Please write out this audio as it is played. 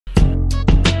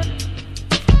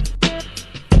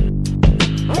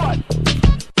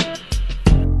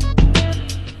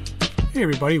Hey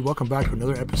everybody, welcome back to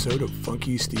another episode of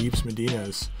Funky Steve's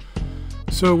Medinas.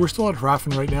 So we're still at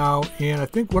Hraffen right now, and I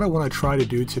think what I want to try to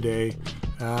do today,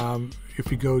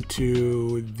 if we go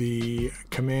to the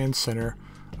command center,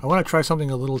 I want to try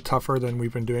something a little tougher than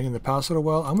we've been doing in the past little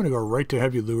while. I'm going to go right to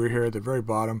heavy lure here at the very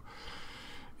bottom.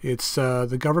 It's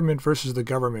the government versus the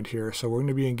government here, so we're going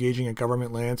to be engaging a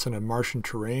government lance in a Martian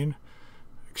terrain.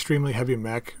 Extremely heavy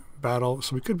mech battle,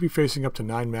 so we could be facing up to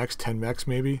 9 mechs, 10 mechs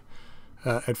maybe.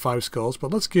 At 5 skulls,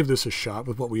 but let's give this a shot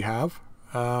with what we have.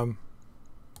 I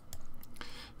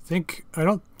don't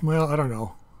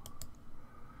know.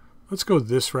 Let's go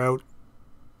this route.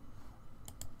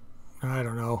 I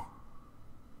don't know.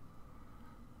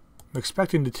 I'm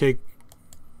expecting to take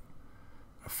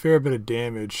a fair bit of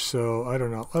damage, so I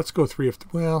don't know. Let's go 3 of,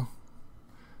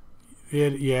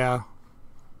 yeah.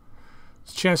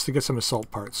 It's a chance to get some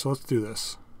assault parts, so let's do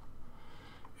this.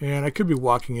 And I could be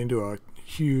walking into a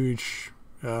huge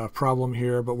problem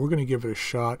here, but we're going to give it a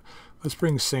shot. Let's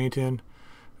bring Saint in.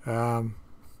 And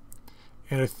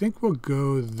I think we'll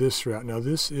go this route. Now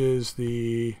this is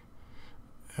the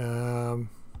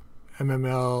MML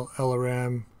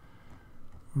LRM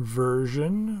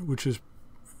version, which is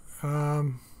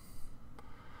we're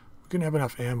going to have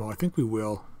enough ammo. I think we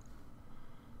will.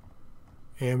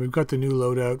 And we've got the new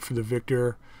loadout for the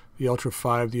Victor, the Ultra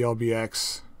 5, the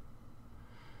LBX.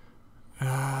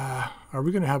 Are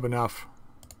we going to have enough?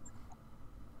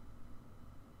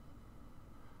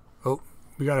 Oh,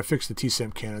 we got to fix the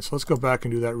T-SIM cannon, so let's go back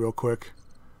and do that real quick.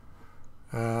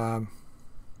 Thought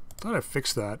I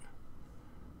fixed that.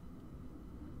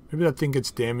 Maybe that thing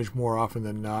gets damaged more often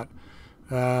than not.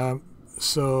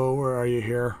 So, where are you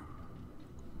here?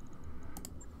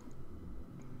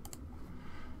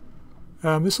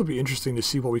 This will be interesting to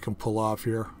see what we can pull off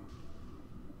here.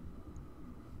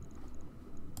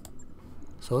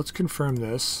 So let's confirm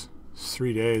this. It's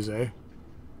 3 days, eh?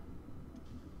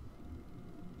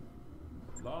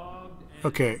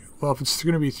 Okay, well if it's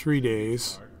going to be 3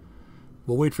 days,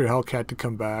 we'll wait for Hellcat to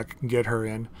come back and get her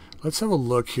in. Let's have a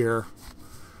look here.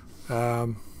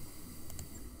 So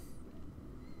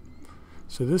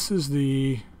this is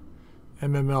the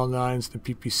MML9s, the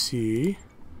PPC.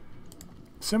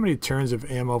 So many turns of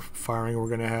ammo firing we're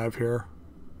going to have here.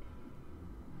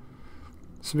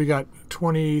 So we got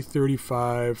 20,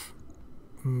 35,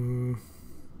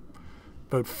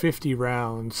 about 50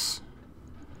 rounds.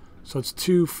 So it's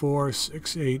 2, 4,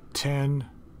 6, 8, 10.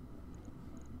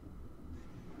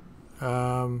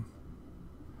 About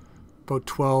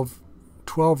 12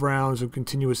 rounds of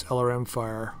continuous LRM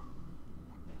fire.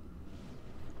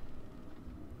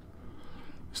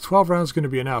 Is 12 rounds going to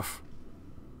be enough?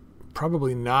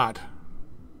 Probably not.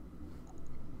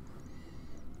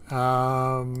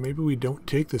 Maybe we don't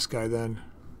take this guy then.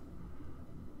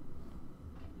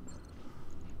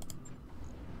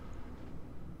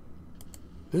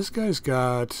 This guy's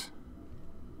got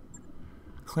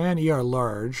Clan ER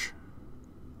large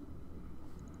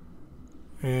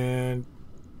and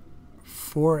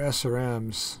 4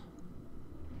 SRMs.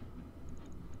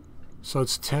 So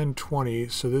it's 10, 20.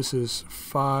 So this is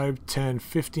 5, 10,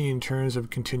 15 turns of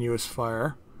continuous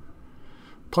fire.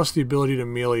 Plus the ability to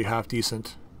melee half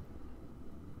decent.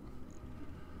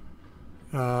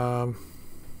 Don't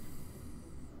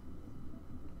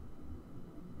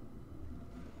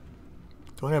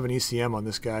have an ECM on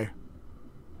this guy.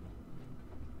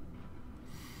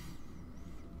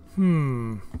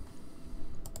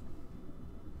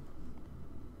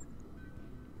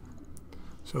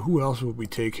 So who else would we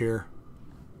take here?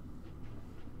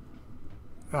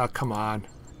 Ah, come on.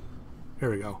 Here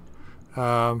we go.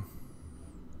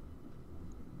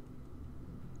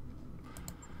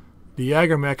 The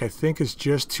Jaeger mech I think is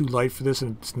just too light for this,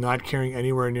 and it's not carrying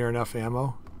anywhere near enough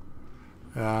ammo.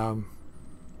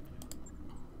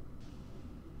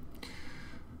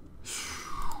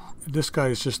 This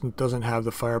guy just doesn't have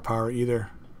the firepower either.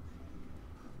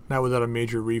 Not without a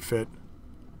major refit.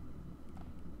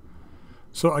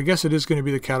 So I guess it is going to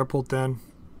be the catapult then.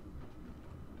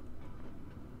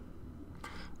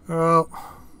 Well,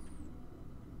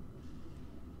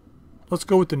 let's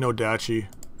go with the Nodachi.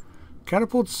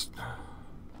 Catapults.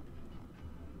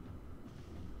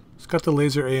 It's got the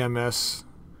laser AMS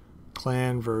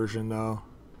clan version though.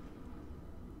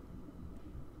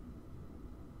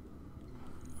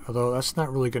 Although that's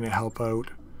not really going to help out.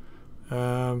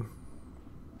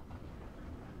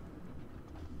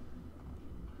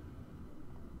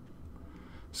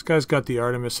 This guy's got the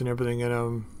Artemis and everything in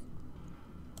him.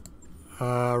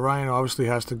 Ryan obviously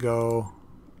has to go.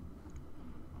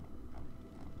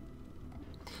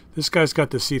 This guy's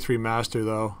got the C3 Master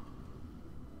though.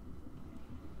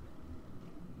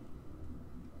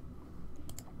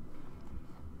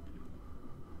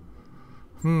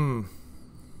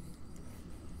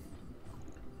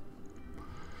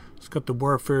 It's got the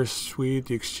warfare suite,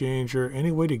 the exchanger.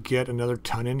 Any way to get another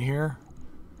ton in here?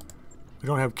 We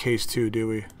don't have case 2, do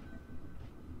we? Do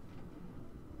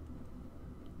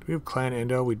we have clan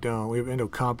endo? We don't. We have endo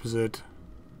composite.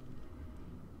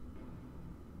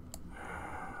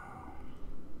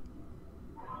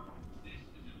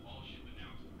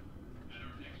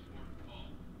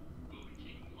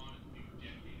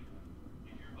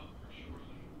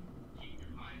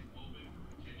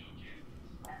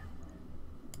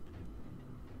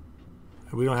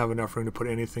 We don't have enough room to put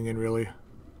anything in, really.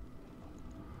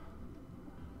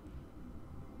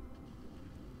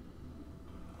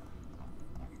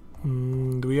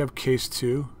 Do we have case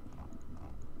 2?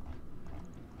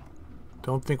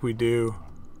 Don't think we do.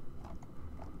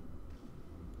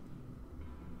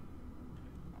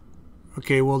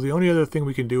 Okay, well, the only other thing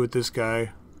we can do with this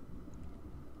guy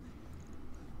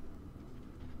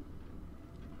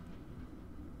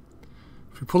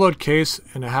if we pull out case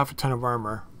and a half a ton of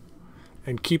armor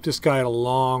and keep this guy at a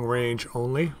long range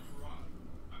only.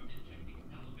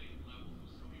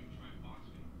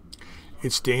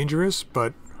 It's dangerous,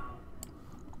 but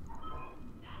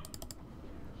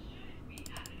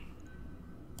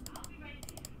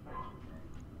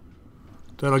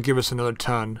that'll give us another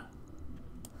ton.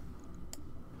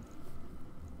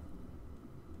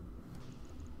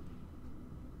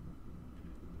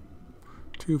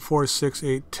 2, 4, 6,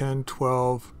 8, 10,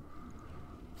 12,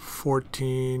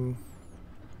 14,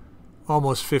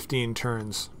 almost 15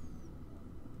 turns.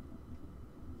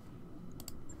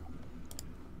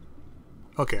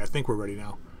 Okay, I think we're ready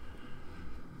now.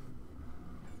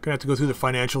 Gonna have to go through the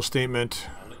financial statement.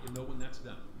 I'll let you know when that's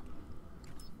done.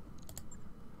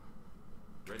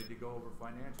 Ready to go over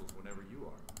financials whenever you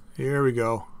are. Here we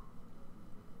go.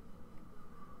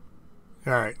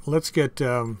 Alright, let's get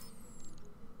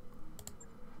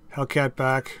Hellcat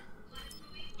back.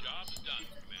 Job's done,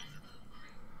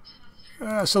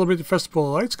 Commander. Celebrate the Festival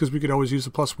of Lights, because we could always use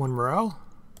the +1 morale.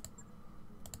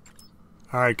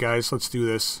 Alright guys, let's do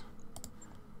this.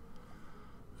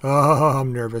 Oh,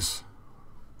 I'm nervous.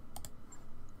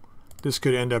 This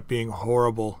could end up being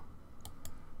horrible.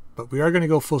 But we are going to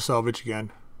go full salvage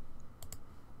again.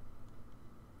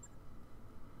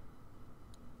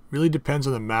 Really depends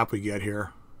on the map we get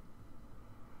here.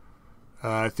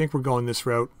 I think we're going this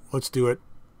route. Let's do it.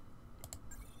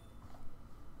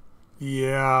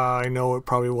 Yeah, I know it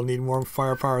probably will need more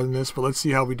firepower than this, but let's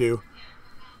see how we do.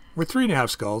 We're 3.5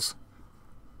 skulls.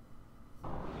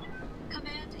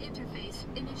 Command interface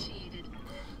initiated.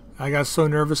 I got so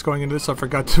nervous going into this, I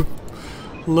forgot to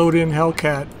load in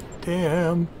Hellcat.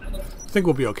 Damn. I think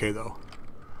we'll be okay, though.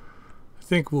 I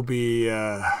think we'll be,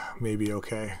 maybe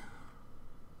okay.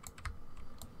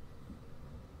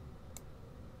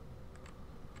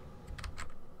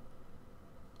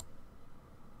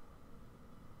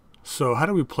 So how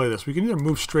do we play this? We can either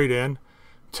move straight in,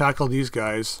 tackle these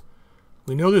guys.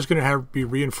 We know there's going to be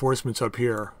reinforcements up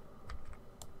here.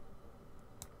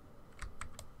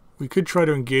 We could try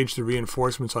to engage the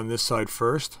reinforcements on this side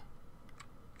first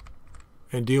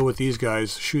and deal with these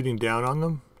guys shooting down on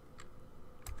them,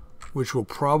 which will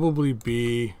probably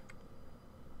be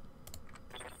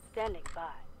Standing by.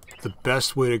 the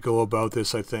best way to go about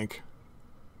this, I think.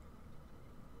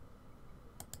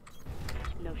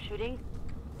 No shooting,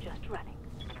 just running.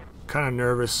 Kind of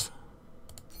nervous.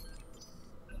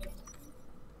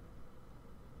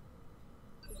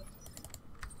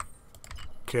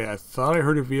 Okay, I thought I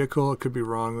heard a vehicle. It could be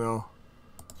wrong, though.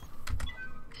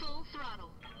 Full throttle.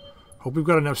 Hope we've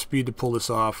got enough speed to pull this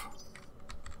off.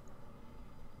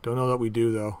 Don't know that we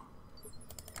do, though.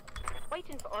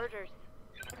 Waiting for orders.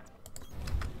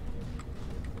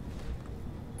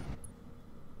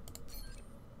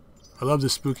 I love the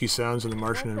spooky sounds in the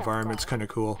Martian environment. It's kind of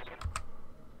cool.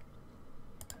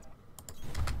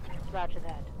 Roger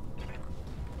that.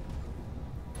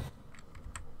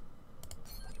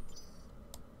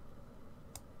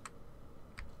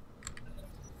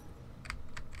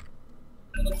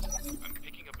 I'm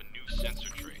picking up a new sensor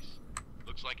trace.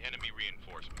 Looks like enemy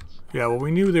reinforcements. Yeah, well, we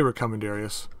knew they were coming,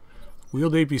 Darius.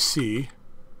 Wheeled ABC.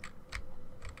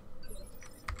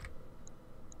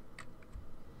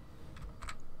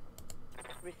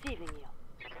 Receiving you.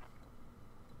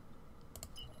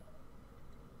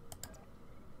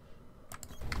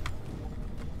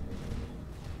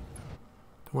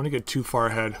 Don't want to get too far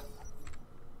ahead.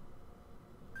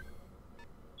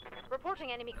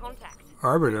 Reporting enemy contact.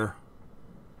 Arbiter.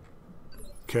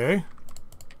 Okay.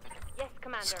 Yes,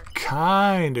 Commander.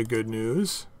 Kind of good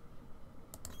news.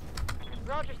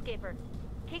 Roger, Skipper.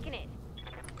 Taking it.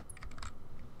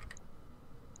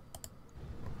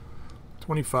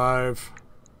 25.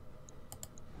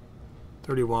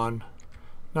 31.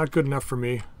 Not good enough for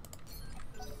me.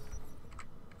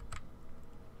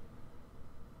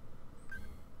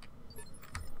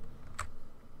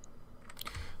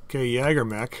 Okay, Jaeger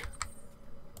mech.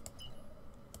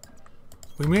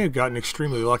 We may have gotten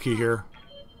extremely lucky here.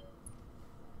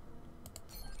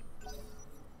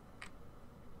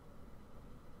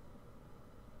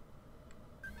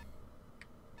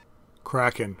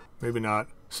 Kraken. Maybe not.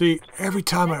 See, every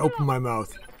time I open my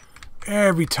mouth.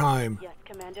 Every time. Yes,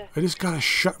 Commander. I just gotta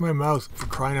shut my mouth for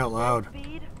crying out loud.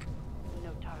 Speed.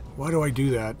 No target. Why do I do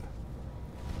that?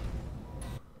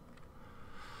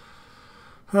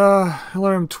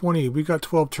 LRM 20. We got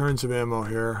 12 turns of ammo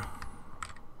here.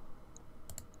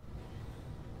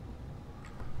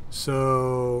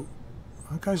 So,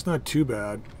 that guy's not too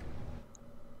bad.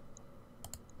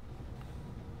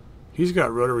 He's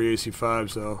got rotary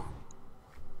AC5s though.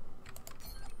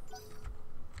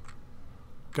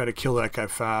 Gotta kill that guy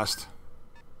fast.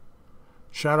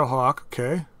 Shadowhawk,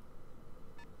 okay.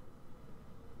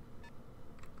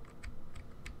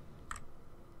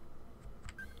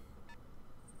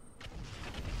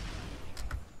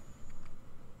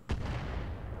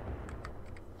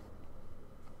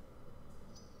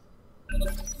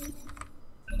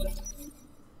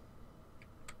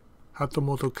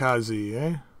 Hatomoto Kazi,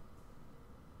 eh?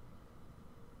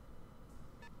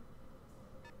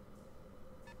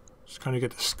 Just kind of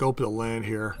get the scope of the land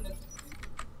here.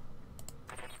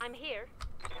 I'm here.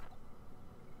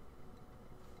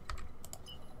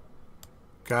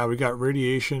 God, we got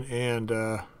radiation and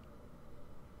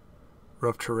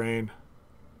rough terrain.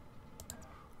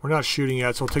 We're not shooting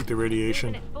yet, so I'll take the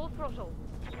radiation. Moving at full throttle.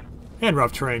 And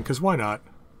rough terrain, because why not?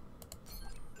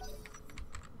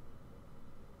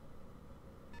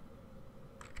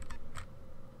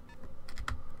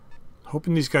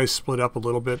 Hoping these guys split up a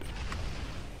little bit.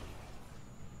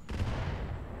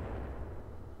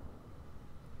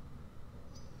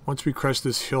 Once we crest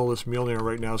this hill, this Mjolnir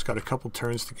right now has got a couple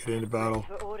turns to get into battle.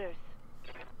 For orders.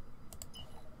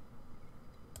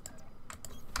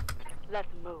 Let's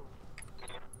move.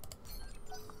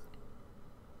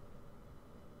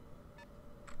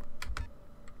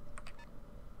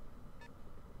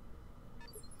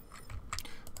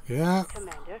 Yeah.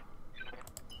 Commander.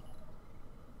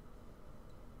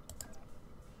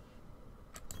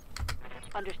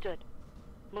 Understood.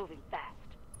 Moving fast.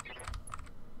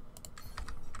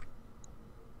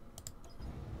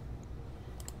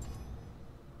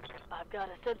 I've got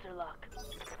a sensor lock.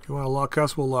 You want to lock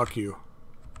us, we'll lock you.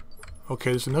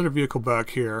 Okay, there's another vehicle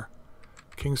back here.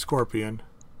 King Scorpion.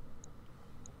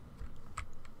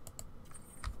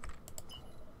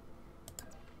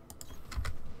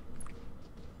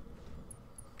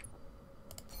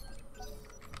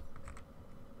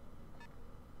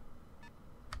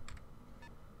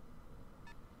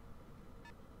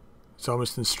 It's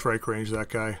almost in strike range, that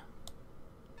guy.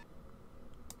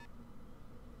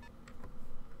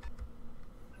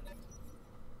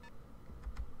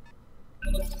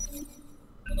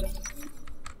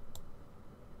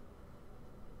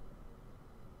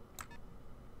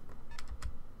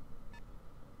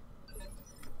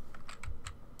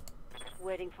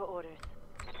 Waiting for orders.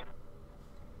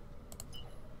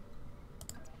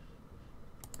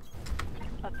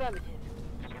 Affirmative.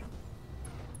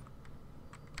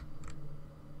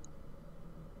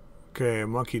 Okay, a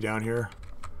monkey down here.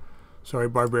 Sorry,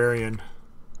 barbarian.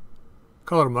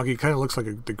 Call it a monkey. Kind of looks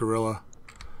like the gorilla.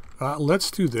 Let's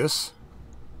do this.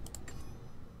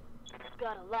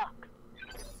 Got a lock.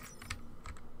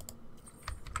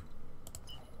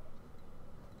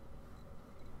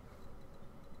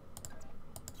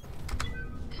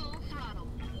 Full throttle.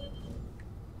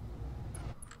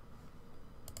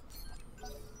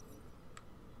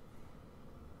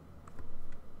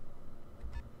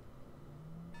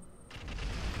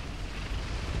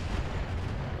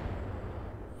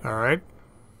 All right.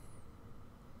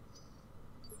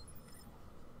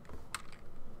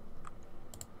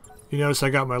 You notice I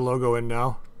got my logo in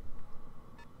now.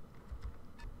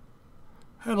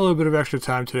 Had a little bit of extra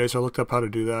time today, so I looked up how to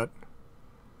do that.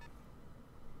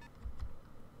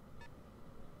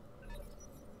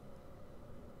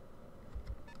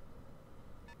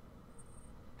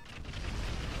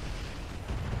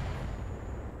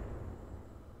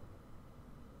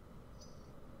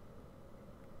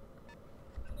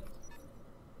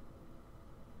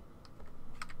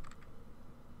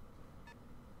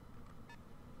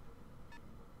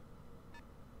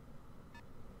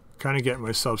 Kind of getting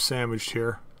myself sandwiched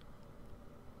here.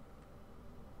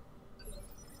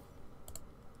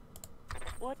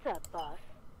 What's up, boss?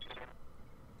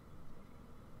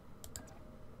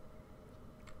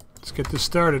 this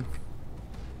started.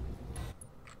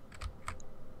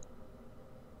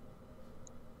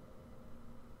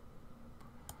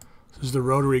 This is the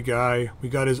rotary guy. We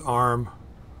got his arm.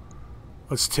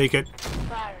 Let's take it.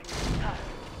 Firing the turret.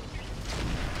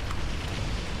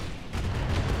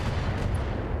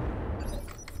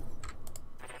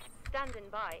 Standing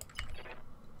by.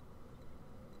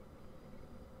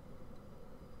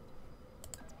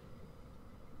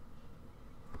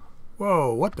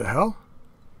 Whoa, what the hell?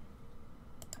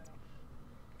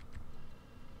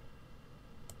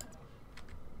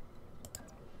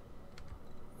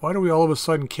 Why do we all of a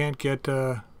sudden can't get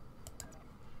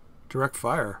direct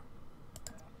fire?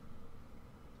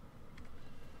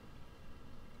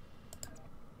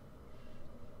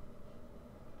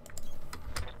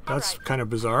 That's kind of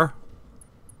bizarre.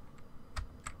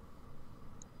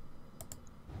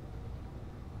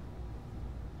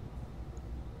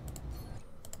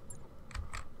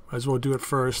 Might as well do it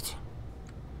first.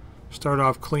 Start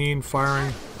off clean,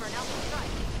 firing. For an alpha strike.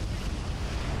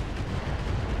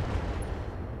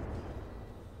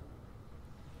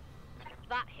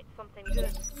 That hit something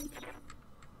good.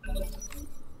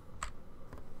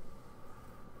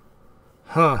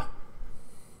 Huh.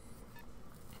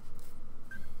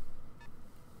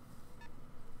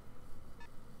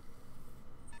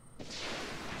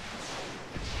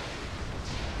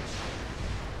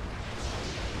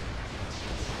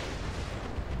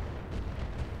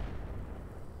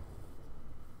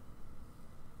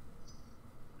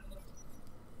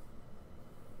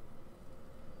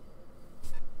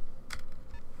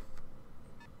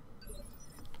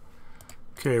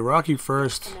 Okay, Rocky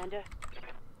first. Commander.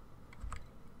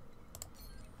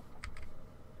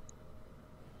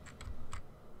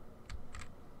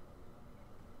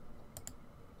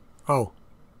 Oh.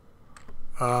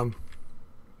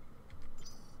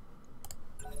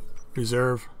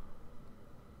 Reserve.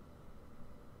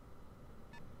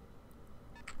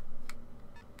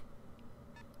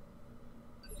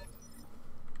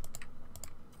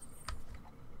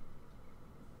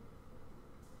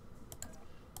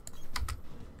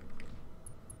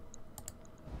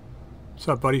 What's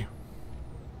up, buddy?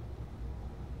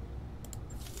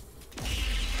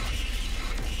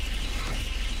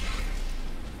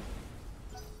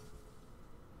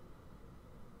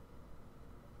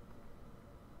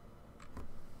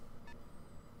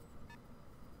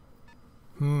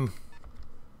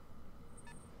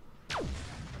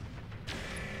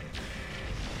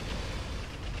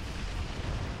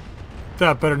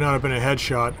 That better not have been a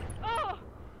headshot. Oh,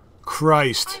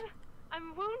 Christ.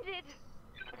 I'm wounded.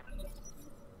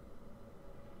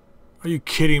 Are you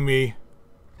kidding me?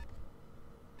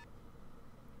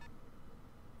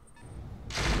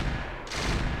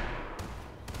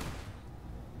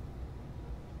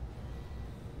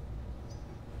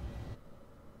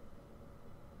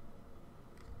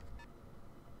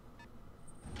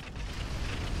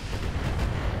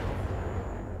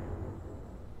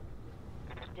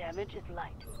 Damage is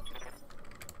light.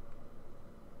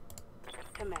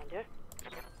 Commander.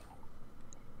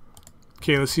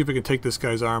 Okay, let's see if we can take this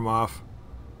guy's arm off.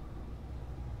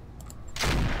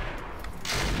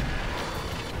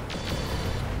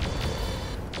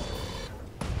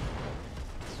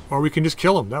 Or we can just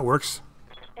kill him. That works.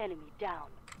 Enemy down.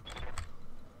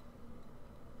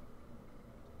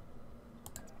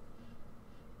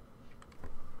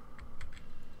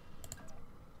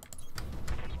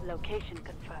 Location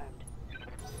confirmed.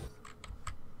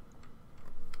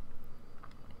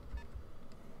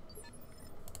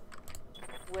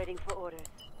 Waiting for orders.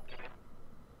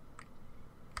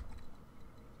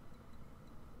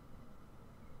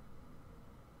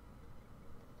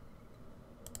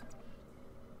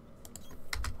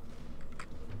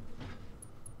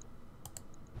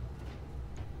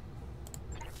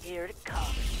 Here it comes.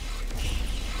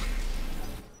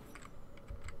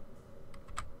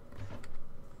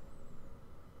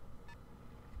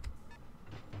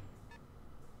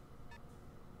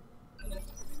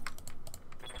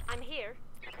 I'm here.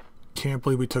 Can't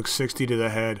believe we took 60 to the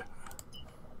head.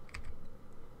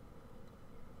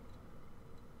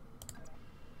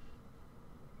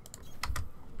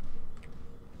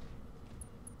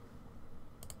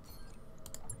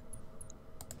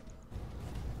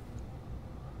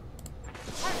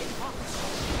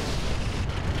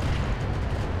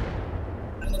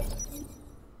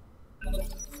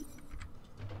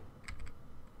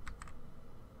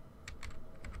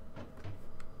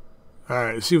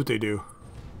 Alright, let's see what they do.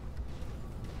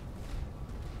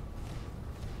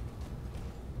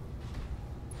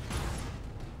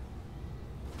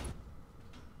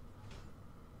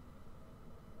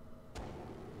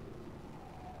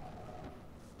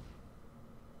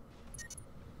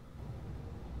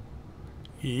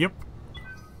 Yep.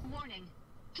 Warning.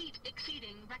 Heat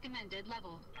exceeding recommended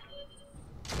level.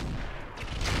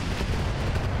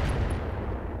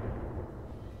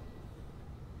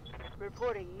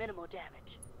 Reporting minimal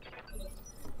damage.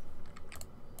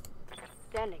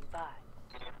 Standing by.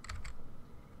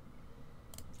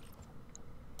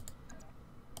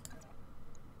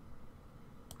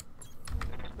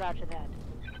 Roger that.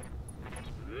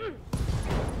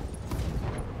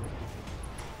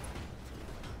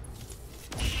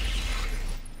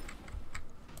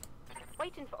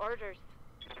 Waiting for orders.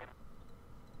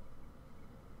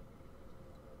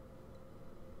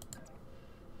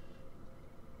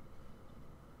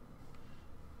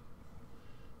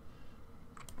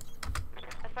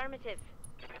 Affirmative.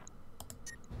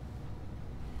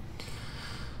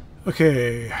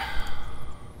 Okay.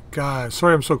 God,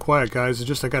 sorry I'm so quiet, guys. It's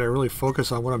just I gotta really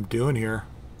focus on what I'm doing here.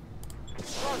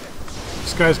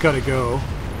 This guy's gotta go.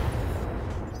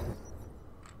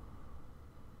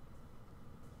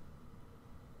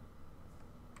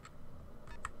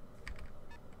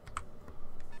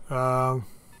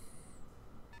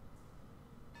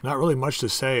 Not really much to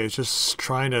say. It's just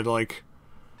trying to, like,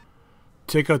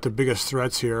 take out the biggest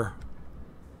threats here.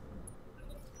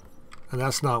 And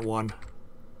that's not one.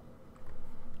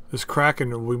 This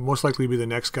Kraken will most likely be the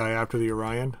next guy after the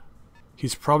Orion.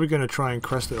 He's probably going to try and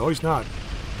crest it. Oh, he's not.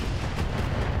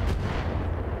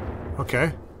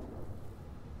 Okay.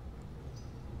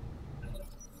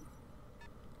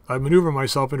 I maneuver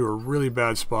myself into a really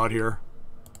bad spot here.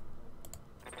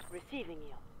 Receiving you.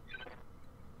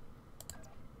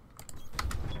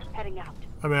 Heading out.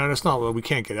 I mean, it's not that we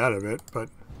can't get out of it, but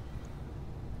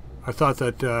I thought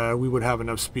that we would have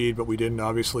enough speed, but we didn't,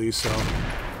 obviously, so...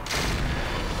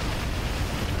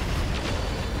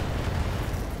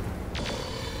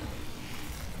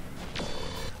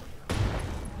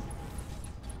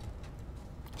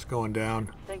 It's going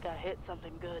down. I think I hit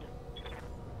something good.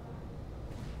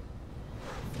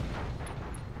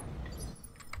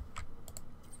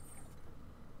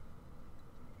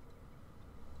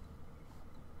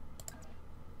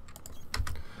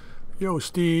 Yo,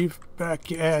 Steve, back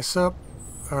your ass up.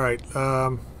 Alright,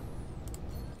 let's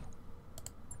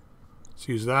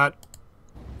use that.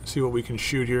 See what we can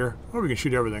shoot here. Oh, we can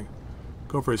shoot everything.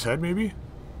 Go for his head, maybe?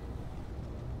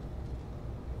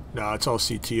 Nah, it's all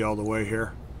CT all the way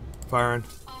here. Firing.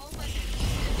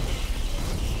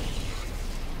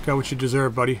 Got what you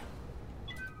deserve, buddy.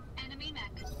 Enemy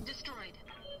mech destroyed.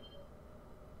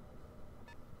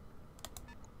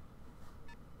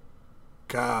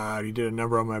 God, he did a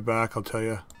number on my back, I'll tell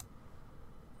you.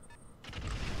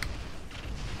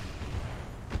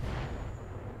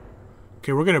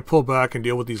 Okay, we're going to pull back and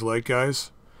deal with these light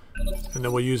guys. And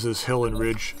then we'll use this hill and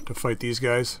ridge to fight these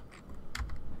guys.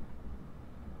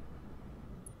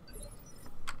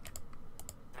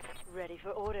 Ready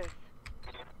for orders.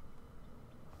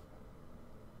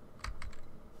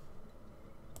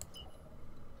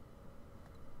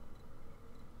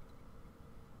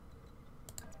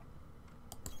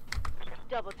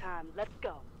 Double time, let's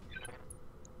go.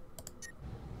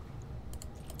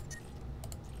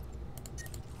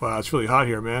 Wow, it's really hot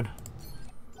here, man.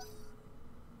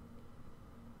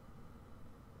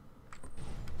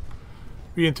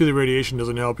 Being through the radiation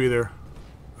doesn't help either.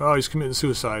 Oh, he's committing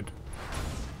suicide.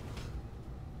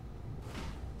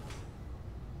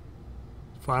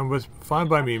 Fine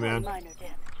by me, man. Minor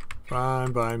damage.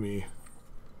 Fine by me.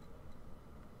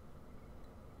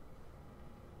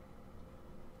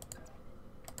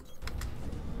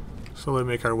 Slowly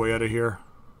make our way out of here.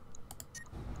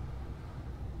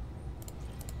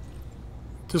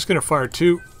 Just gonna fire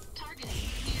two. Targeting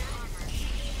near armor.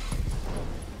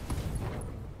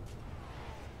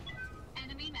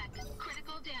 Enemy mech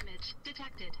critical damage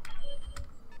detected.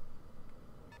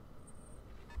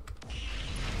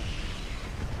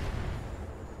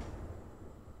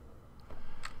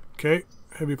 Okay,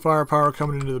 heavy firepower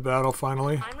coming into the battle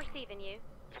finally. I'm receiving you.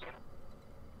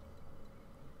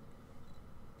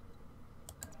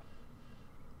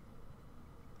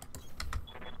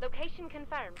 Location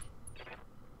confirmed.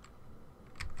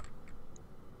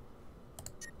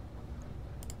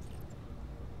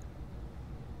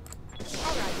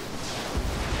 Alright.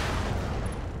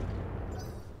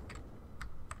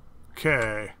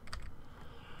 Okay.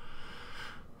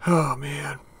 Oh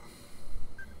man.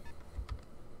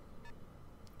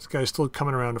 This guy's still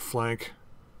coming around to flank.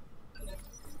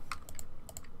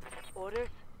 Orders.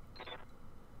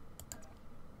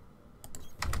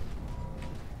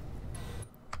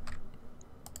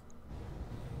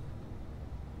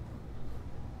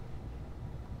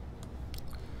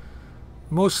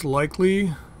 Most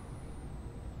likely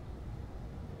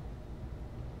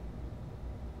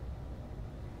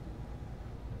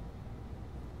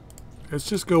Let's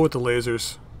just go with the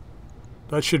lasers.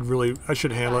 That should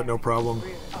handle it no problem.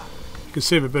 Rear armor. You can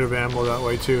save a bit of ammo that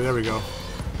way too. There we go.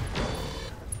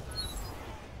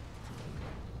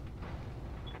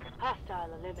 Hostile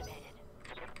eliminated.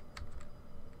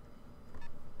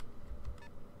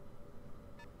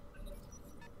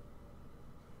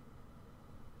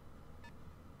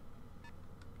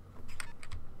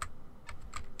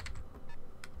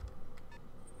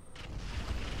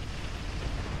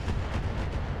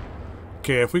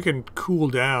 Okay, if we can cool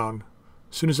down,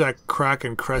 as soon as that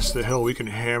Kraken crests the hill, we can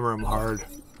hammer him hard.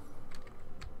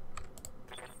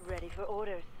 Ready for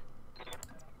orders.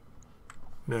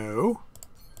 No.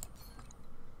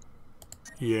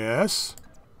 Yes.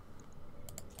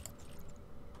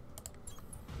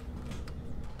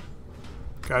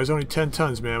 Guy's only 10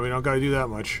 tons, man. We don't gotta do that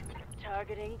much.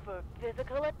 Targeting for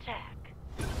physical attack.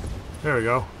 There we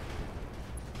go.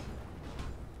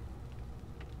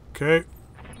 Okay.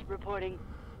 Reporting.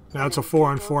 Now it's a enemy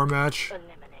 4-on-4 vehicle match.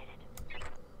 Eliminated.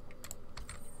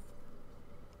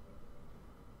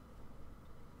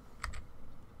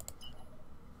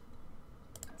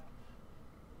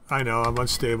 I know, I'm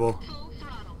unstable. Full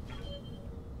throttle.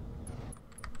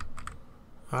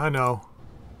 I know.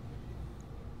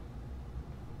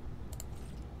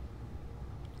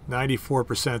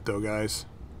 94% though, guys.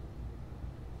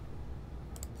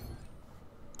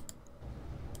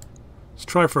 Let's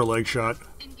try for a leg shot.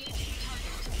 Engaging target.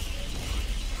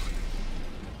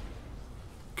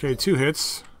 Okay, 2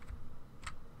 hits.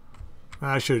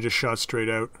 I should have just shot straight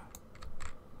out.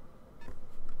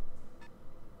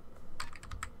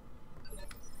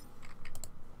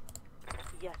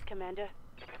 Yes, Commander.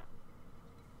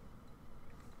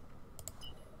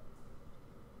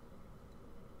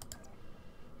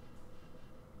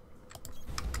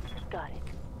 Got it.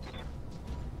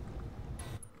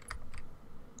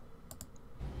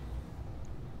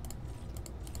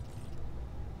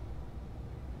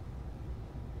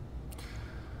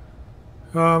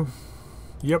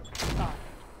 Yep.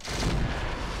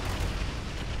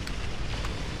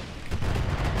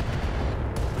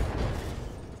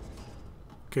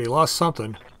 Okay, he lost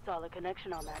something. Solid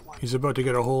connection on that one. He's about to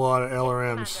get a whole lot of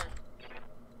LRMs.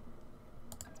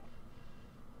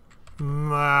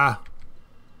 I'm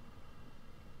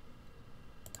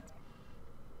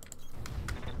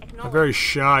very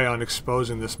shy on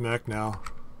exposing this mech now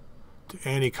to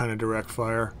any kind of direct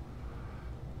fire.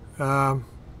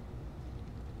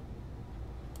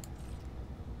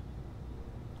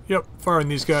 Yep, firing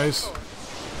these guys.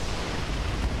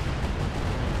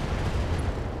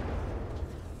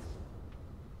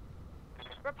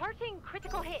 Reporting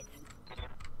critical hit.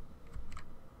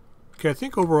 Okay, I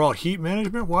think overall heat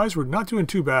management wise we're not doing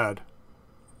too bad.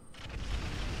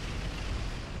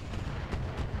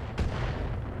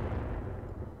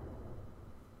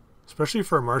 Especially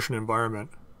for a Martian environment.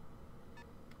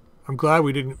 I'm glad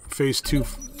we didn't face two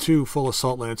full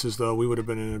assault lances though. We would have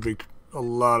been in a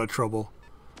lot of trouble.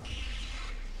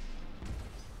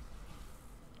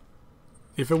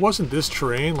 If it wasn't this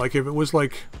terrain, like if it was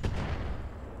like,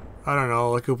 I don't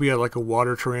know, like if we had like a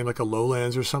water terrain, like a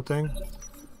lowlands or something,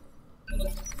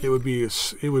 it would be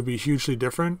hugely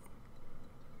different.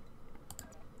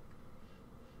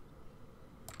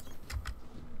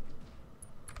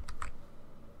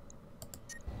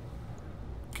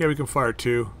 Okay, we can fire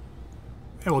 2.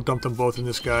 And we'll dump them both in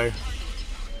this guy.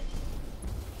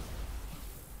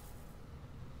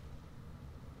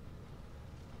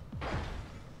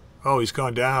 Oh, he's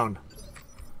gone down.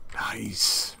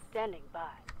 Nice. Standing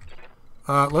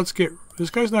by. Let's get...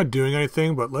 This guy's not doing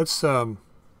anything, but let's, not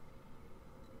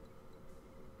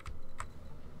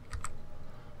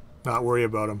worry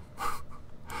about him.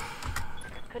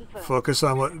 Confirmed. Focus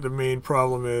on what the main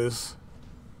problem is.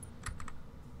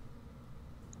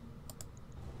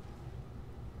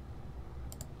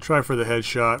 Try for the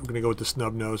headshot. We're going to go with the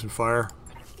snub nose and fire.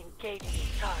 Engaging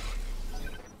target.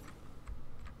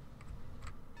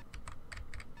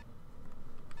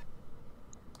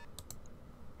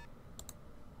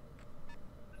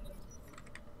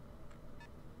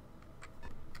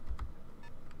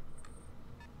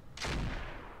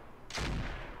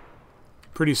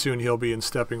 Pretty soon he'll be in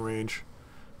stepping range.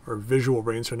 Or visual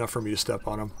range, so enough for me to step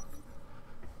on him.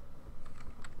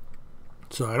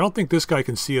 So I don't think this guy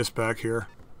can see us back here.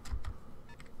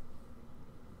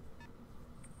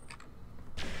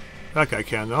 That guy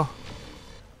can, though.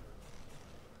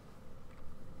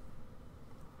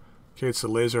 Okay, it's the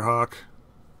Laser Hawk.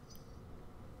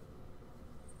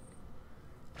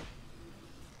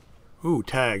 Ooh,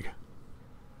 tag.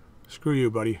 Screw you,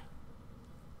 buddy.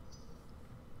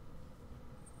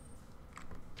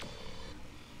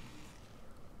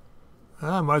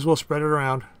 Might as well spread it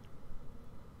around.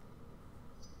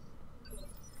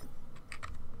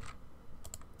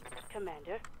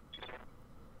 Commander.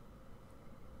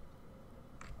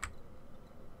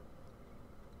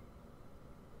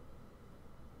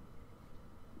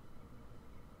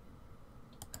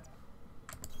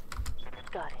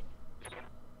 Got it.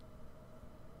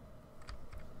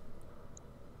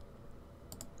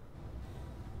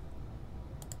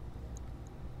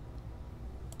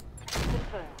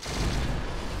 Confirmed.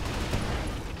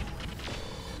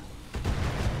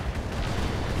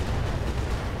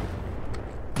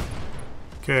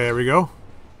 Okay, there we go.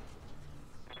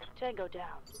 Tango down.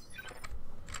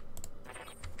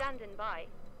 Standing by.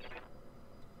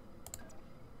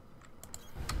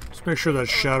 Let's make sure that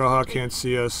Shadowhawk can't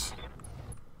see us.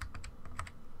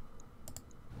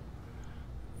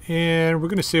 And we're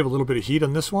going to save a little bit of heat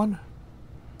on this one.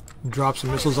 Drop some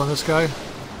missiles on this guy.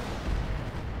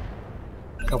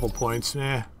 A couple points,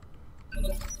 nah.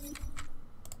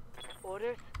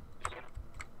 Orders.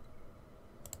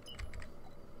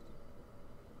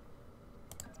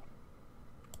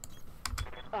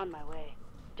 On my way.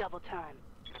 Double time.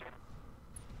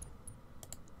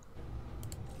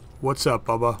 What's up,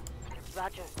 Bubba?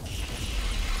 Roger.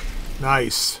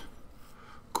 Nice.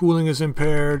 Cooling is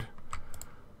impaired.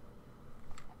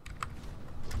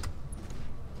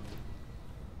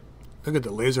 Look at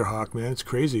the laser hawk, man. It's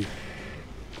crazy.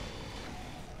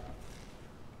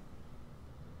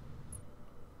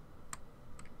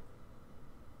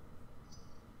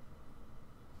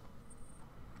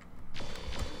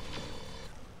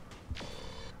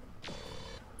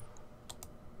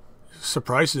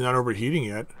 Surprised he's not overheating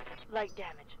yet. Light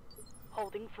damage.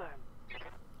 Holding firm.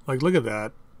 Like, look at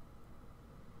that.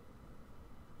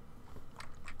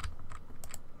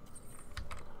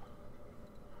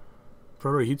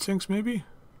 Proto heat sinks, maybe?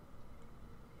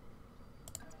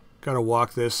 Gotta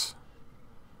walk this.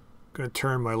 Gonna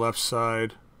turn my left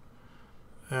side.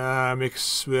 I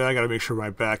gotta make sure my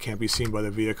back can't be seen by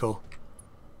the vehicle.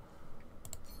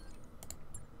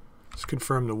 Let's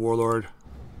confirm the Warlord.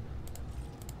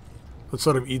 Let's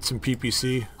let him eat some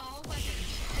PPC. All weapons.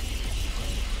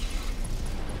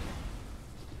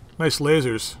 Nice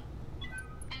lasers.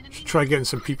 Enemy Should try getting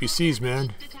some PPCs,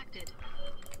 man. detected.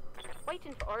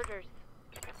 Waiting for orders.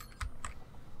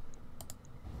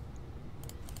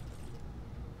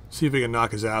 See if we can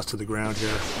knock his ass to the ground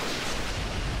here.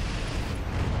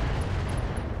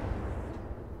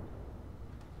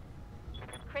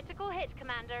 Critical hit,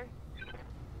 Commander.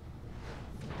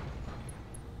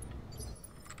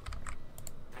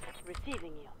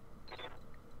 Receiving you.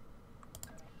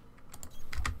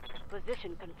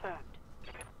 Position confirmed.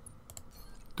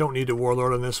 Don't need a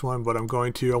Warlord on this one, but I'm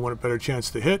going to. I want a better chance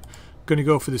to hit. Going to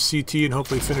go for the CT and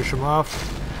hopefully finish him off.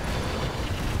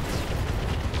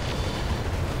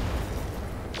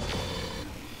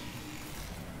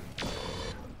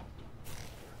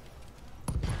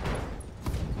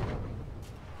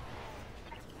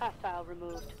 Hostile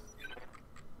removed.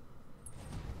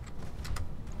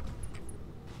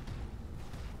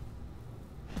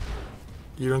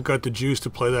 You don't got the juice to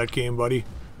play that game, buddy.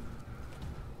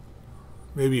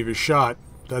 Maybe if you're shot,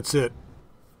 that's it.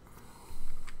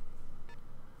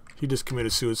 He just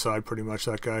committed suicide, pretty much,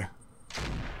 that guy.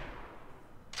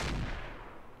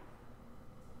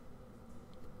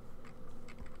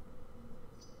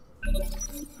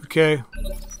 Okay.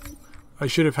 I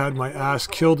should have had my ass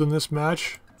killed in this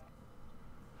match.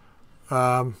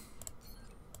 But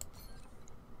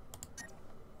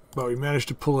we managed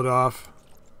to pull it off.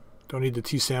 Don't need the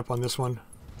T-Samp on this one.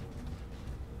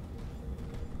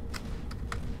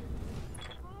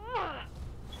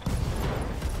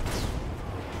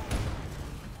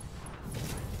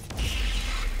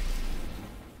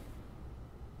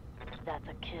 That's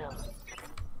a kill.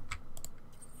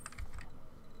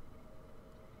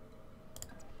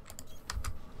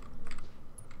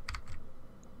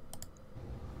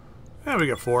 Yeah, we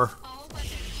got 4. All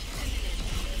weapons.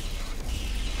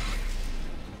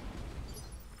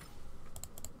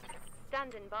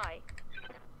 Standing by.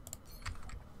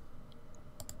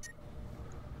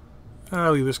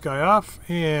 I'll leave this guy off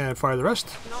and fire the rest.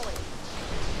 Knowledge.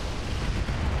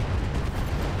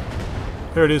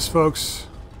 There it is, folks.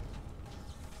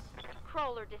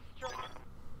 Crawler destroyed.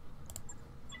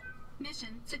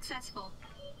 Mission successful.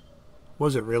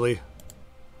 Was it really?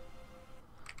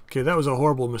 Okay, that was a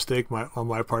horrible mistake on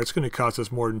my part. It's going to cost us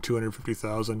more than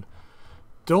 250,000.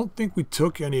 Don't think we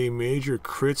took any major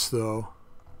crits, though.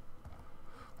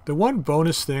 The one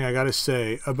bonus thing I got to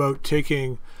say about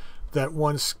taking that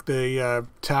the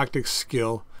tactics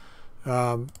skill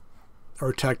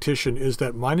or tactician is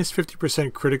that minus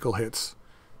 50% critical hits.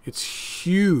 It's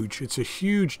huge. It's a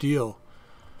huge deal.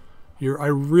 I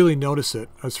really notice it,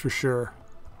 that's for sure.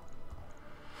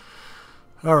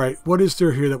 Alright, what is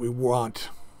there here that we want?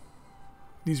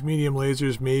 These medium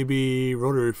lasers, maybe.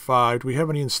 Rotary 5. Do we have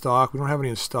any in stock? We don't have any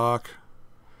in stock.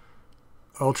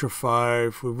 Ultra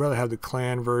 5. We'd rather have the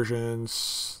clan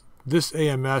versions. This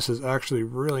AMS is actually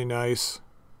really nice.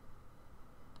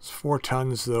 It's 4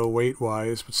 tons though,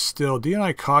 weight-wise, but still.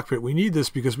 DNI cockpit. We need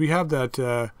this because we have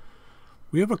that.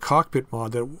 We have a cockpit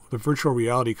mod, the virtual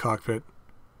reality cockpit.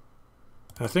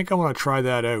 And I think I want to try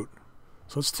that out.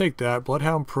 So let's take that.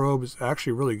 Bloodhound probe is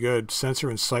actually really good. Sensor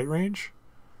and sight range.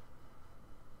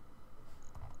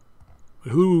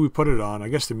 But who do we put it on? I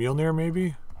guess the Mjolnir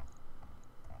maybe?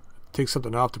 Take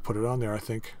something off to put it on there, I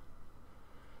think.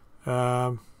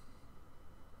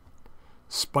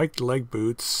 Spiked leg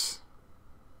boots.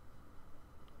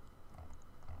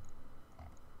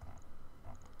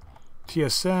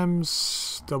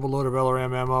 TSMs. Double load of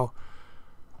LRM ammo.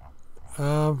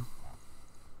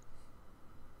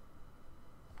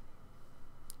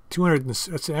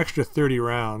 That's an extra 30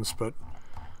 rounds, but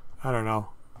I don't know.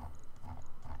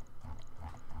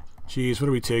 Geez, what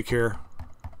do we take here?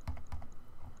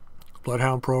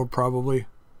 Bloodhound probe, probably.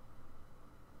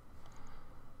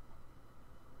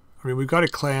 I mean, we've got a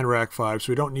clan rack 5,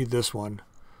 so we don't need this one.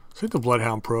 Let's take the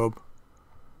Bloodhound probe.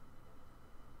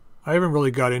 I haven't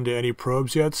really got into any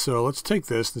probes yet, so let's take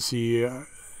this and see.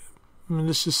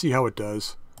 Let's just see how it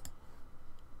does.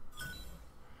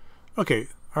 Okay,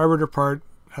 Arbiter part.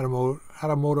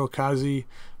 Hadamoto Kazi,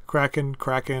 Kraken,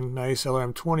 nice.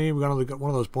 LRM-20. We only got one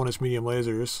of those bonus medium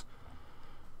lasers.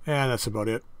 And that's about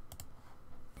it.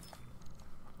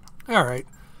 Alright.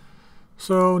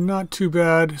 So, not too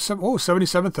bad.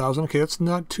 77,000. Okay, that's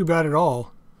not too bad at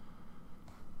all.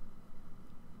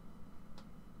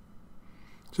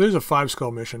 So there's a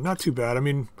 5-skull mission. Not too bad. I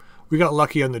mean, we got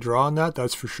lucky on the draw on that,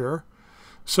 that's for sure.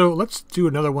 So, let's do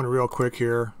another one real quick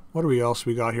here. What else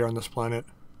we got here on this planet?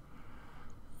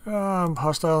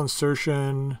 Hostile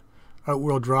insertion,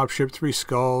 Outworld dropship, 3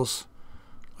 skulls.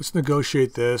 Let's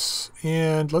negotiate this,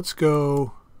 and let's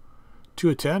go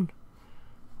 2 of 10.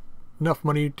 Enough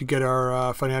money to get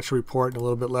our financial report and a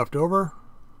little bit left over.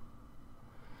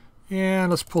 And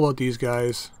let's pull out these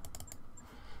guys.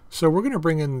 So we're going to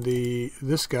bring in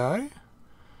this guy.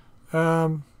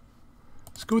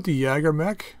 Let's go with the Jaeger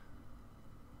mech.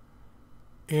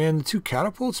 And the 2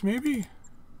 catapults, maybe?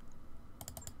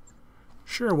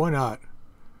 Sure, why not?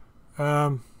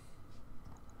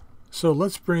 So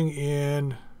let's bring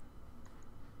in...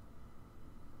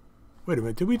 Wait a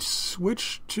minute, did we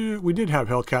switch to... We did have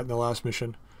Hellcat in the last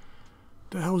mission.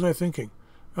 What the hell was I thinking?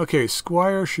 Okay,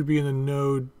 Squire should be in the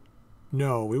node.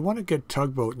 No, we want to get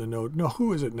Tugboat in the node. No,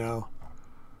 who is it now?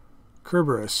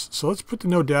 Kerberos. So let's put the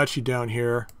Nodachi down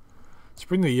here. Let's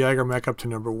bring the Jaeger mech up to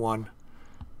number 1.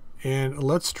 And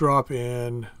let's drop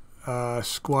in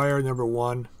Squire number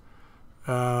 1.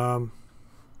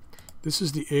 This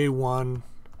is the A1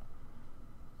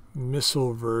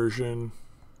 missile version.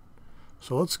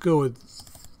 So let's go with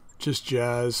just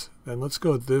Jazz. And let's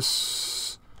go with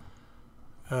this.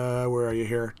 Where are you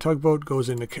here? Tugboat goes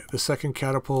into the second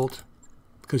catapult.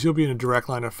 Because you'll be in a direct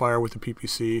line of fire with the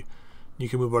PPC. You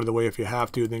can move out of the way if you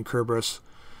have to. Then Kerberos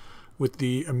with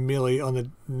the melee on the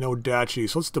Nodachi.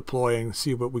 So let's deploy and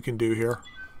see what we can do here.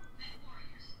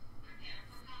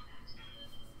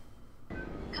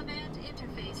 Command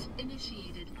interface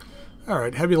initiated.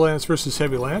 Alright, Heavy Lance versus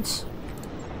Heavy Lance.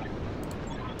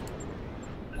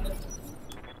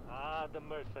 Ah, the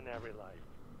mercenary life.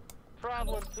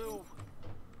 Traveling to...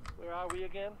 Where are we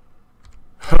again?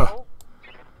 Hell?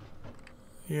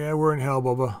 Yeah, we're in hell,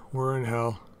 Bubba. We're in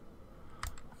hell.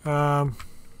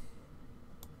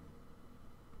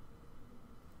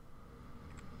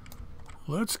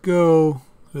 Let's go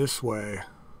this way.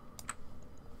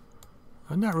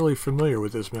 I'm not really familiar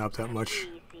with this map that much.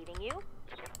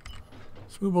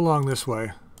 Let's move along this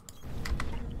way.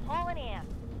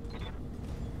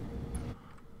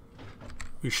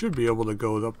 We should be able to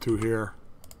go up through here.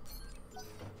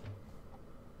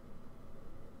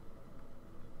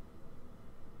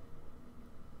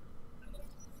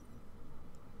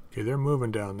 Okay, they're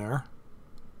moving down there.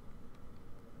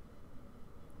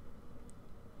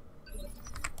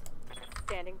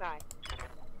 Standing by.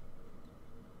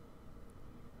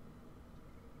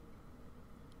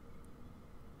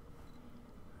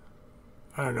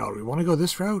 I don't know. Do we want to go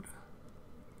this route?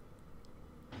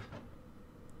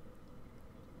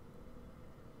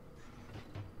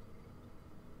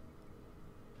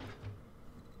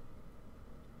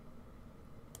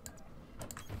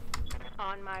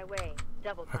 On my way.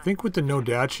 Double time. I think with the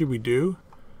Nodachi we do.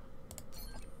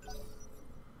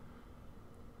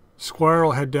 Squire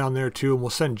will head down there too, and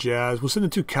we'll send Jazz. We'll send the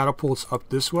 2 catapults up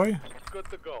this way Good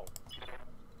to go.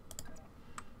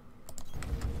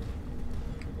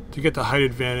 to get the height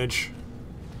advantage.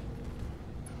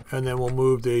 And then we'll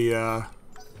move the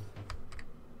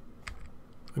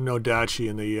Nodachi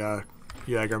and the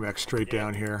Jagermech straight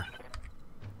down here.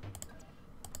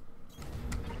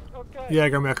 Okay.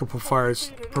 Jagermech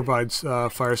provides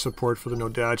fire support for the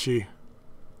Nodachi.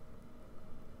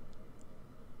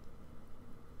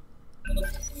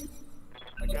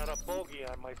 I got a bogey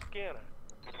on my scanner.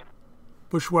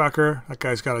 Bushwhacker, that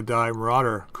guy's got to die.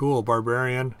 Marauder, cool.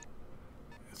 Barbarian,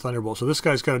 Thunderbolt. So this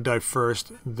guy's got to die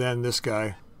first, then this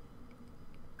guy.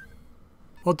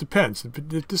 Well, it depends.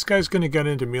 If this guy's going to get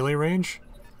into melee range,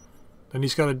 then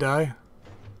he's got to die.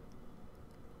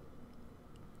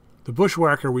 The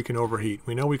Bushwhacker we can overheat.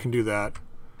 We know we can do that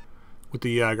with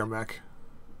the Jagermech.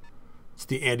 It's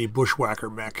the anti-Bushwhacker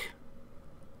mech.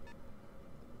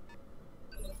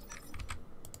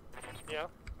 Yeah?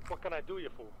 What can I do you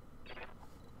for?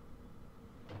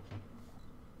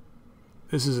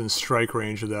 This is in strike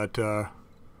range of that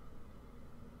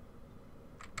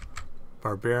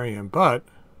Barbarian, but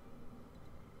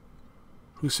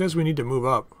who says we need to move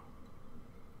up?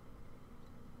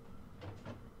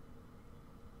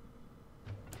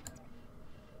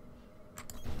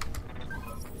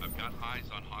 I've got eyes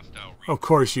on hostile Of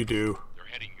course you do. They're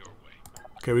heading your way.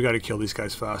 Okay, we got to kill these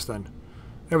guys fast then.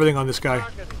 Everything on this guy.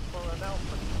 Target is for an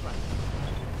alpha strike.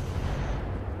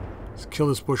 Let's kill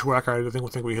this Bushwhacker. I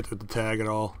don't think we hit the tag at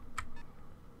all.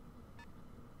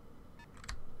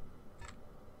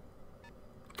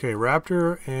 Okay,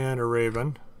 Raptor and a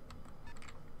Raven.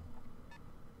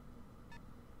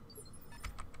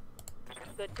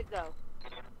 Good to go.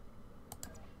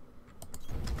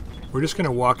 We're just going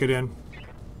to walk it in.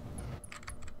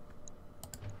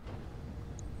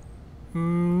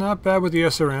 Not bad with the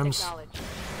SRMs. Acknowledge.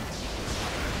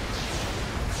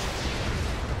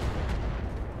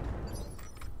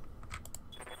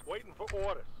 Waiting for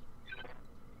orders.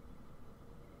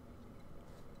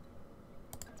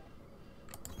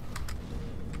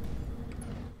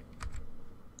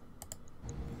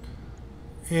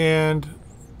 And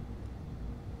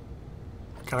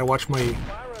gotta watch my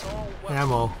Fire at all weapons.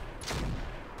 ammo.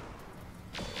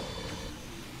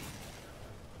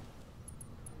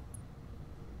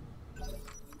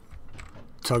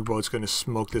 Tugboat's gonna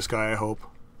smoke this guy, I hope.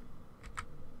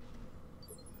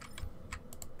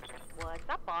 What's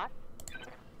up, boss?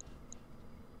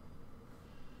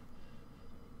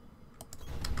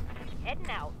 Heading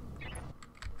out.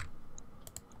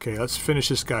 Okay, let's finish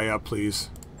this guy up, please.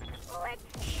 Let's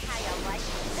see how you like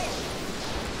this.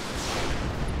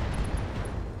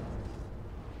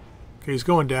 Okay, he's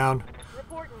going down,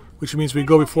 Reporting. which means we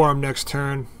go before him next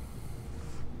turn.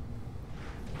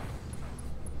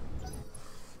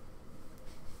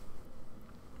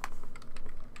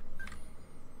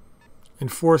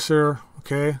 Enforcer,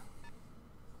 okay.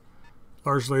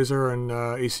 Large laser and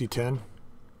AC-10.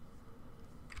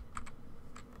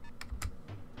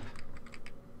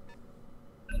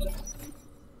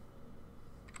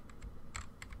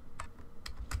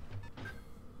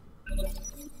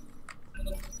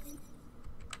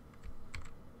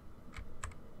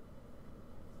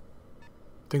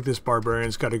 I think this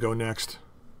Barbarian's got to go next.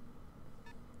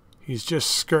 He's just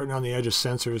skirting on the edge of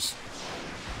sensors.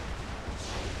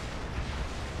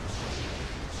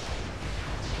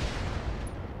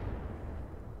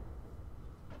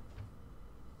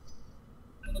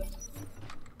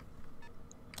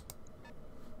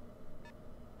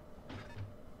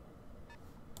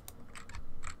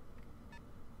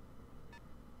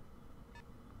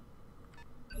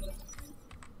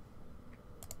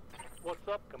 What's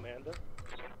up, Commander?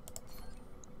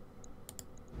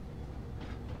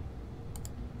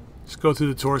 Let's go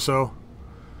through the torso.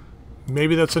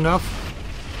 Maybe that's enough.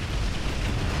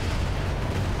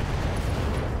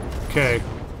 Okay.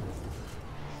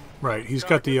 Right, he's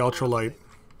got the ultralight.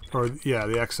 Or, yeah,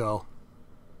 the XL.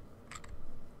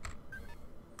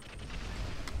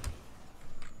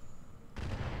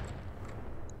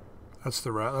 That's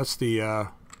the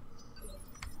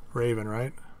Raven,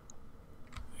 right?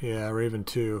 Yeah, Raven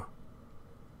 2.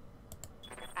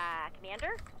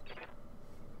 Commander?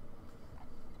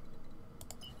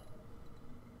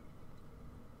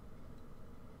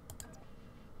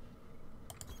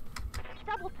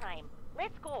 Double time.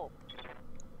 Let's go.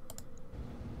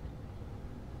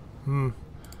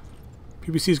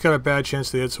 PBC's got a bad chance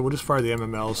to hit, so we'll just fire the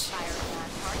MMLs. Fire on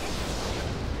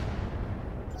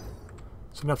target.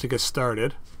 It's enough to get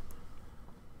started.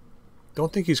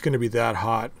 Don't think he's going to be that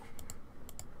hot.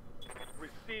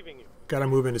 Receiving you. Gotta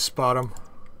move in to spot him.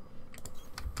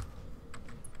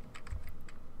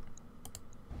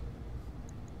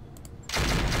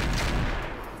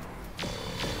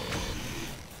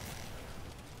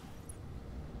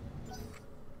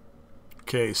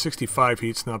 Okay, 65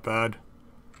 heat's not bad.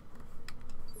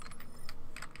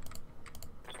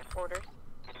 Orders.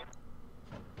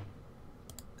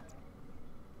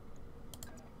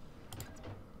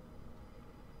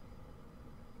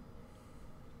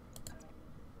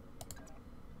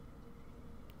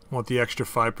 Want the extra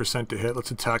 5% to hit.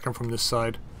 Let's attack him from this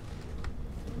side.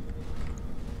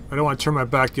 I don't want to turn my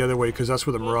back the other way because that's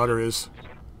where the Marauder is.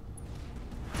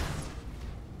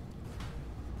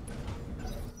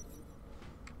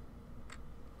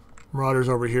 Marauder's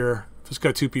over here. If it's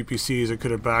got 2 PPCs, it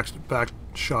could have back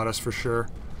shot us for sure.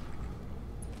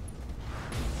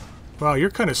 Wow, you're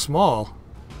kind of small.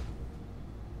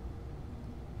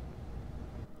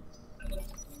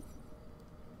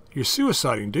 You're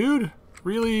suiciding, dude.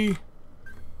 Really?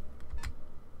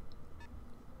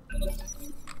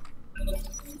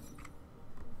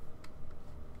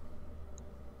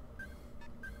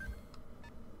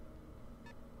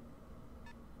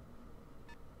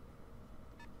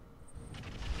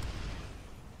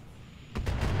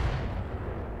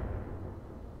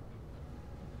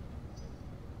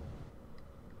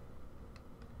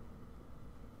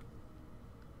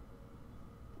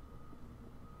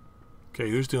 Okay,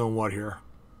 who's doing what here?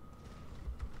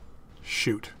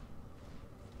 Shoot.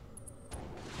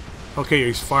 Okay,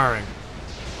 he's firing.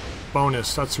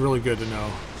 Bonus, that's really good to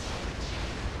know.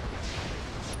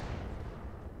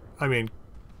 I mean,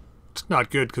 it's not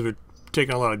good because we're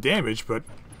taking a lot of damage, but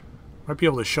might be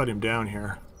able to shut him down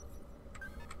here.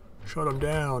 Shut him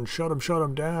down, shut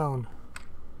him down.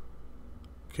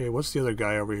 Okay, what's the other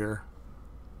guy over here?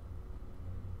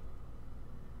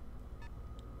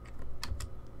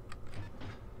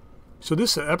 So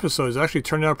this episode has actually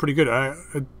turned out pretty good. I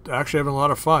actually having a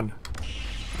lot of fun.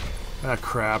 Ah,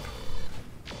 crap.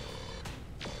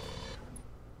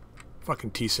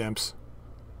 Fucking T-Simps.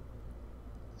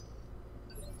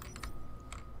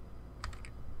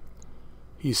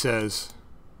 He says,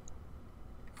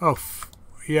 oh,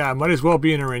 yeah, might as well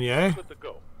be in Arinya, eh? Good to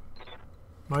go.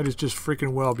 Might as just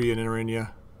freaking well be in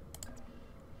Arinya.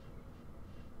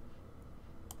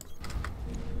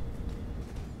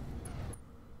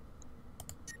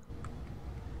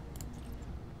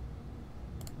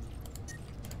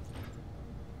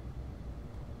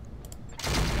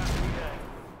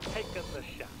 Taking the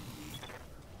shot.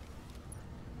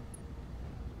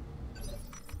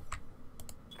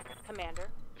 Commander.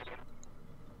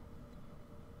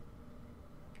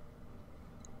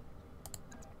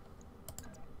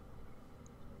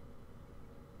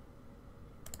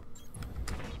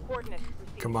 Coordinates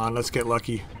received. Come on, let's get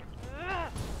lucky.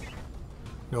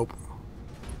 Nope.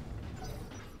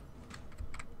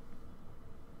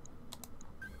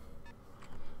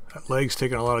 That leg's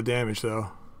taking a lot of damage,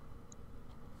 though.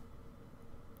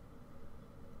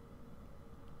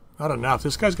 Not enough.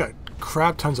 This guy's got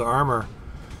crap tons of armor.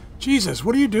 Jesus,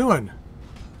 what are you doing?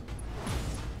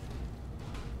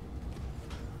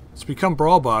 It's become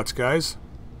brawl bots, guys.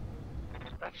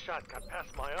 That shot got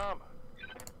past my armor.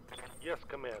 Yes,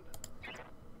 Commander.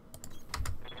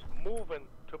 Moving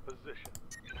to position.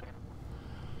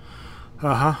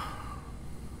 Uh-huh.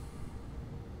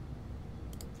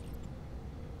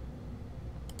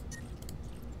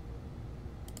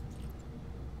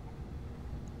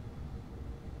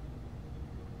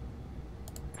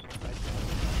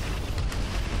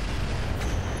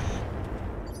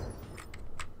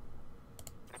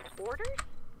 Orders?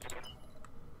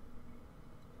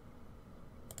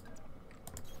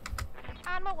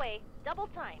 On my way. Double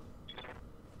time.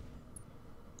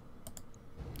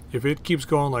 If it keeps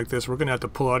going like this, we're gonna have to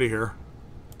pull out of here.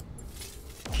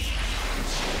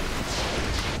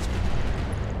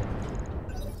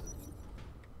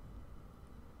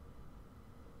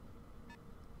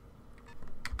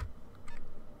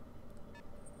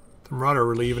 The Marauder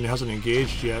really even hasn't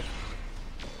engaged yet.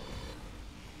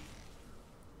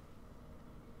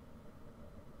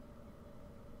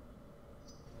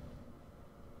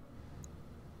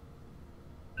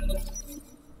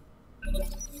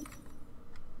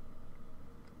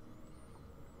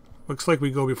 Looks like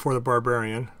we go before the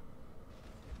Barbarian.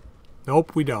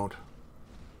 Nope, we don't.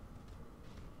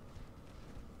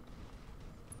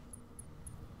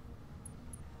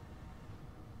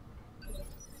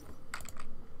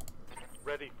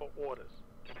 Ready for orders.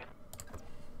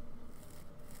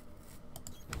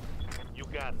 You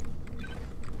got it.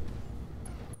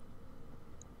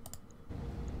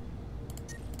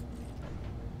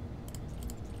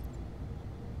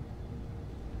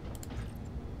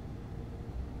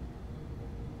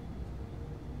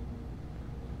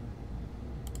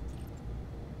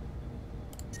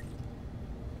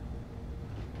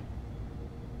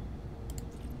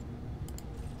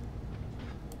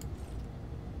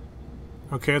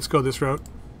 Okay, let's go this route.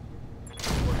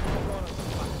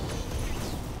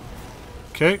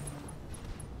 Okay,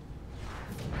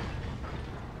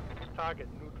 Target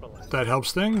neutralized. that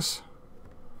helps things.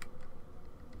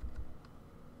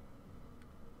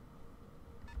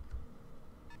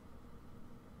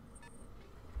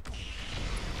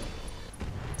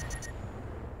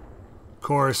 Of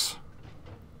course.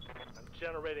 I'm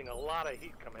generating a lot of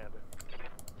heat, Commander.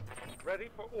 Ready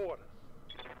for orders.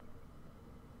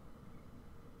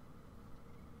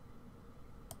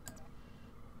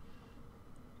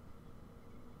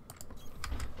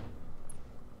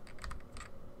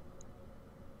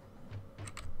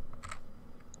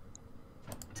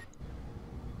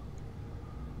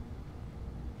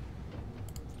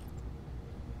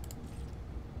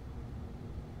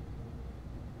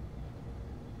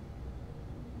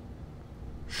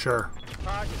 Sure.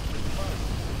 Target confirmed.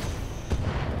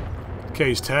 Okay,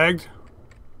 he's tagged.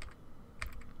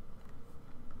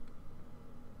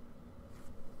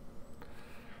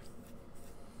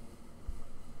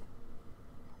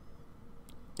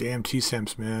 Damn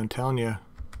T-Simps, man. I'm telling you.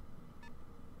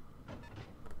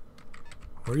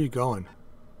 Where are you going?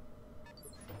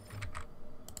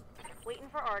 Waiting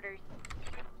for orders.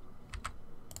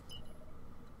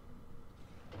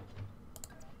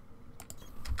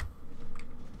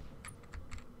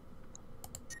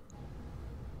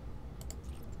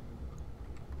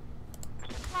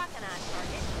 Locking on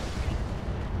target.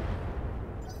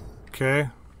 Okay.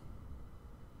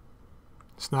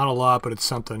 It's not a lot, but it's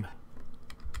something.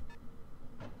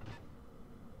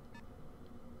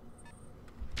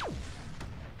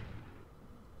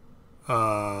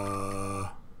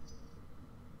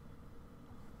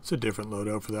 It's a different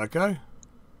loadout for that guy.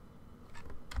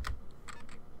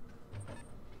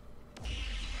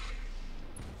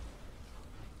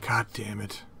 God damn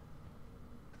it.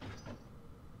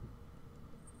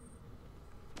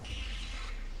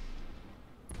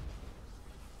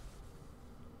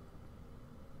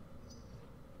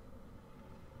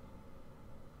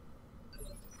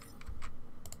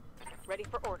 Ready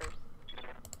for orders.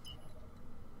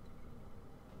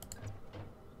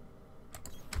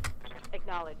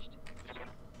 Acknowledged.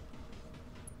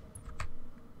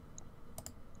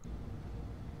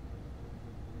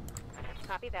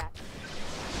 Copy that.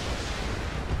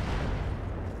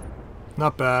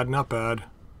 Not bad, not bad.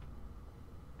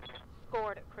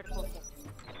 Scored a critical hit.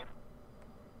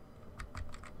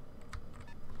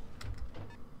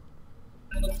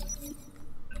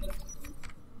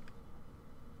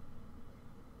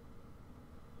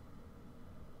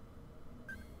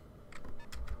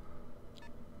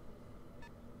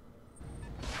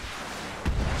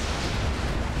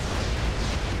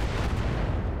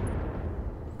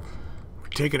 We're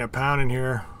taking a pound in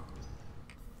here.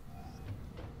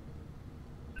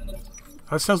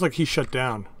 That sounds like he shut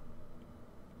down.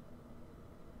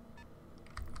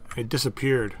 It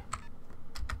disappeared.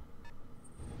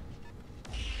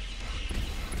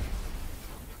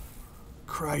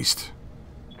 Christ.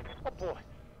 Oh boy,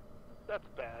 that's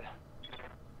bad.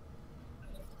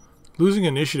 Losing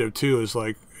initiative too is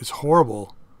like, it's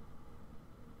horrible.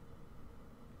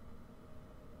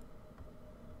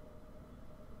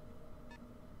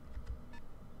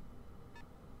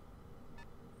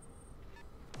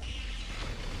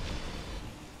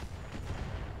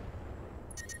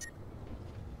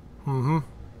 Mm-hmm.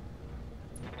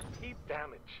 Heat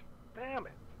damage. Damn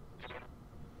it.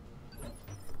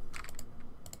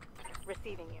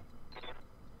 Receiving you.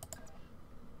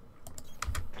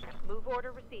 Move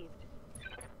order received.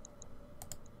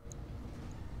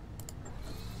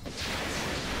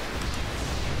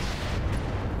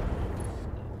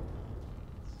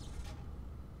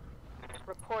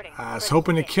 Reporting. I was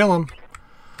hoping to kill him.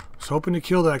 I was hoping to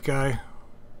kill that guy.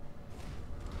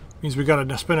 Means we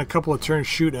gotta spend a couple of turns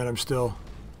shooting at him still.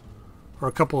 Or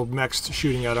a couple of mechs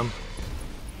shooting at him.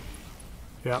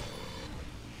 Yep.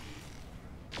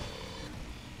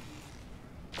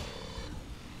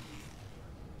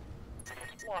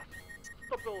 Lost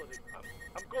stability.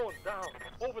 I'm going down.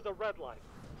 Over the red line.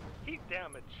 Heat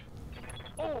damage.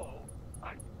 Oh,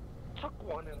 I took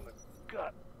one in the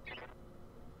gut.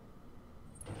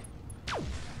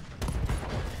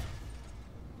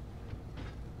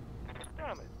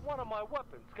 Damn it, one of my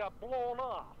weapons got blown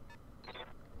off.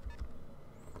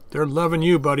 They're loving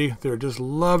you, buddy. They're just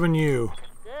loving you.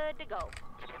 Good to go.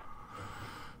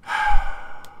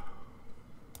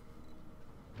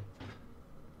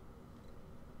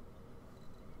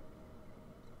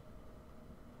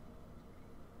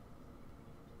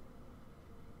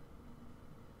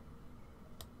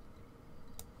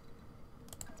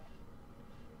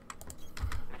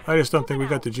 I just don't think we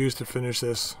got the juice to finish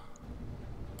this.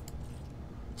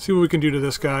 See what we can do to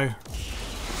this guy.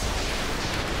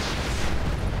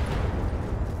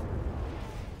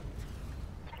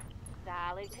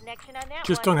 Solid connection on that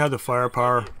Just one. don't have the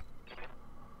firepower.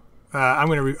 I'm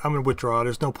gonna withdraw.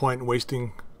 There's no point in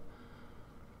wasting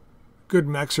good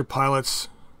mechs or pilots.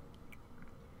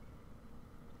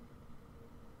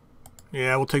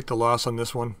 Yeah, we'll take the loss on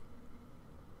this one.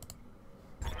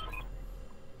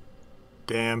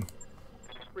 Damn.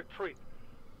 Retreat.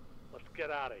 Let's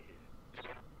get out of here.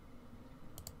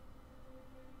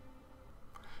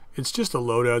 It's just a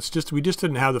loadout. It's just we just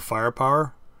didn't have the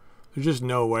firepower. There's just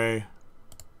no way.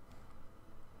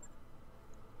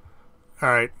 All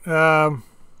right. Well,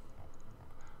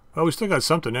 we still got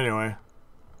something anyway.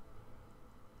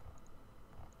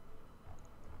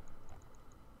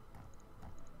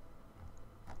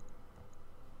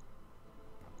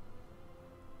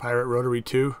 Pirate Rotary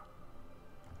 2.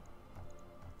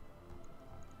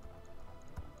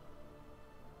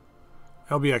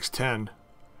 LBX 10.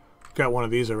 Got one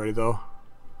of these already though.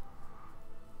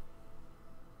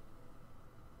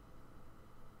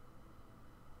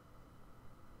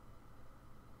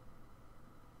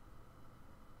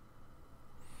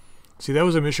 See, that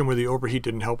was a mission where the overheat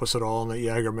didn't help us at all in that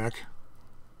Jaeger mech.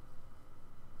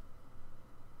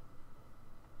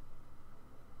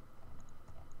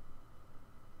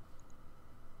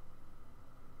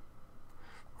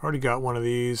 Already got one of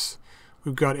these.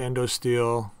 We've got endo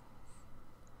steel.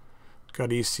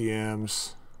 Got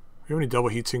ECMs. We have any double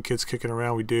heatsink kits kicking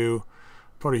around? We do.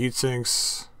 Part of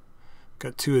heatsinks.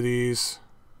 Got 2 of these.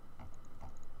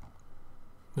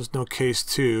 There's no case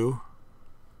 2.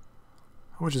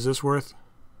 How much is this worth?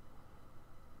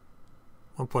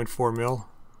 1.4 mil.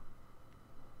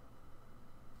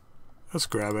 Let's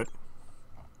grab it.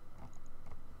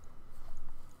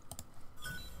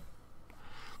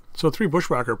 So 3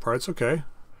 bushwhacker parts, okay.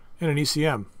 And an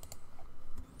ECM.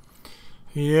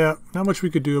 Yeah, not much we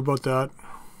could do about that.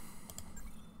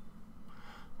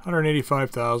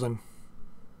 185,000.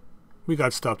 We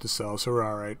got stuff to sell, so we're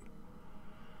alright.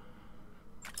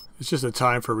 It's just a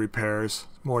time for repairs,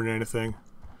 more than anything.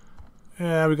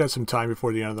 Yeah, we got some time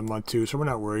before the end of the month too, so we're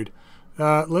not worried.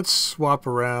 Let's swap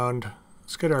around.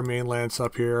 Let's get our main lance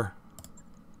up here.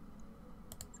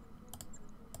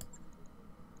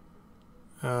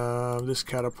 This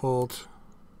catapult.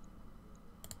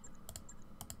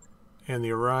 And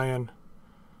the Orion.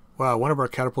 Wow, one of our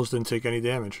catapults didn't take any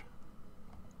damage.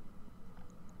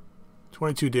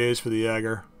 22 days for the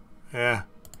Jaeger. Yeah.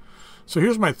 So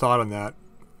here's my thought on that.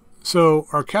 So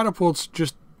our catapults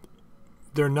just,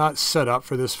 they're not set up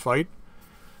for this fight.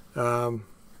 The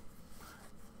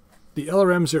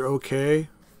LRMs are okay,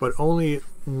 but only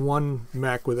one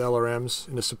mech with LRMs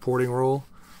in a supporting role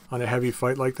on a heavy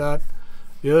fight like that.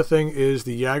 The other thing is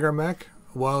the Jaeger mech,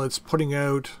 while it's putting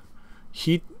out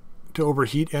heat to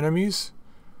overheat enemies,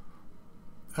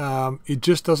 it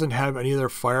just doesn't have any other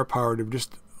firepower to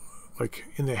just, like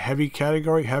in the heavy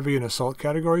category, heavy and assault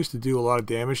categories, to do a lot of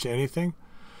damage to anything.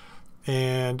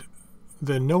 And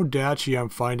the no Dachi I'm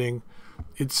finding,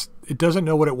 it doesn't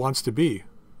know what it wants to be,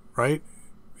 right?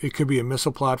 It could be a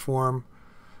missile platform.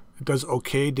 It does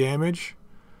okay damage.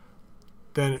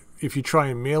 Then if you try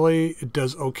and melee, it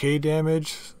does okay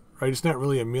damage, right? It's not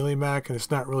really a melee mech, and it's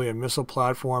not really a missile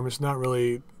platform. It's not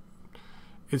really,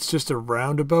 it's just a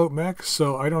roundabout mech.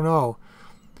 So I don't know.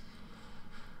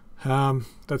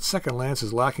 That second lance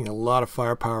is lacking a lot of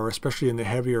firepower, especially in the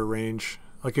heavier range.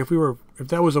 Like if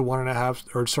that was a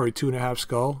 2.5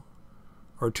 skull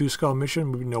or 2 skull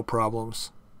mission, would be no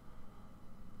problems.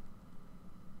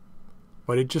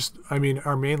 But it just, I mean,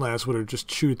 our main lance would have just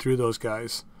chewed through those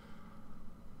guys.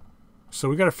 So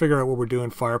we got to figure out what we're doing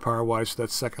firepower wise for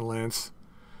that second lance.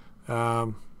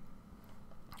 Not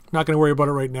going to worry about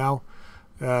it right now.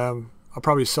 I'll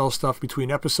probably sell stuff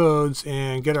between episodes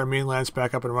and get our main lance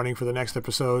back up and running for the next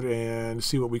episode and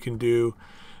see what we can do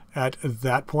at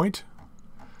that point.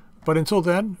 But until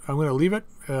then, I'm going to leave it.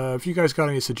 If you guys got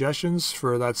any suggestions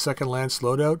for that second lance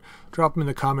loadout, drop them in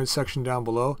the comments section down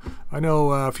below. I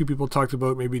know a few people talked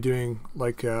about maybe doing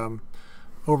like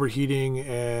overheating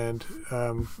and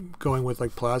going with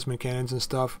like plasma cannons and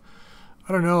stuff.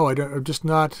 I don't know. I'm just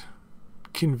not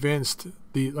convinced.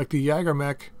 The Jaeger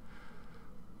mech,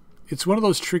 it's one of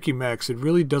those tricky mechs. It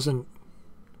really doesn't,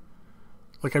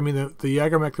 like, I mean, the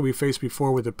Jaeger mech that we faced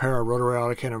before with the para rotary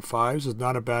autocannon 5s is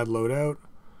not a bad loadout,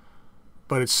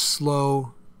 but it's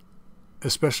slow,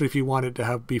 especially if you want it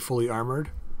to be fully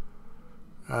armored.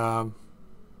 And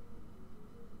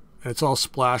it's all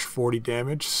splash 40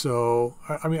 damage, so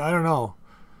I mean, I don't know.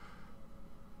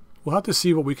 We'll have to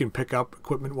see what we can pick up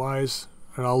equipment wise,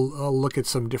 and I'll look at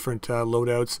some different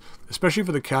loadouts, especially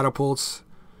for the catapults.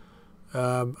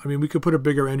 I mean, we could put a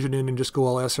bigger engine in and just go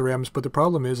all SRMs, but the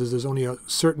problem is there's only a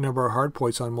certain number of hard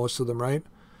points on most of them, right?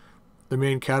 The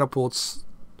main catapults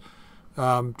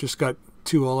just got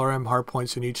 2 LRM hard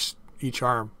points in each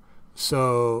arm.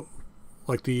 So,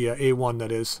 like the A1,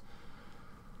 that is.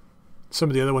 Some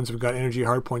of the other ones have got energy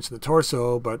hard points in the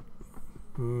torso, but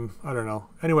I don't know.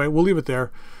 Anyway, we'll leave it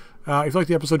there. If you like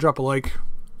the episode, drop a like.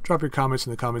 Drop your comments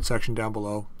in the comment section down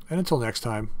below. And until next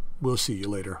time, we'll see you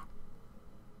later.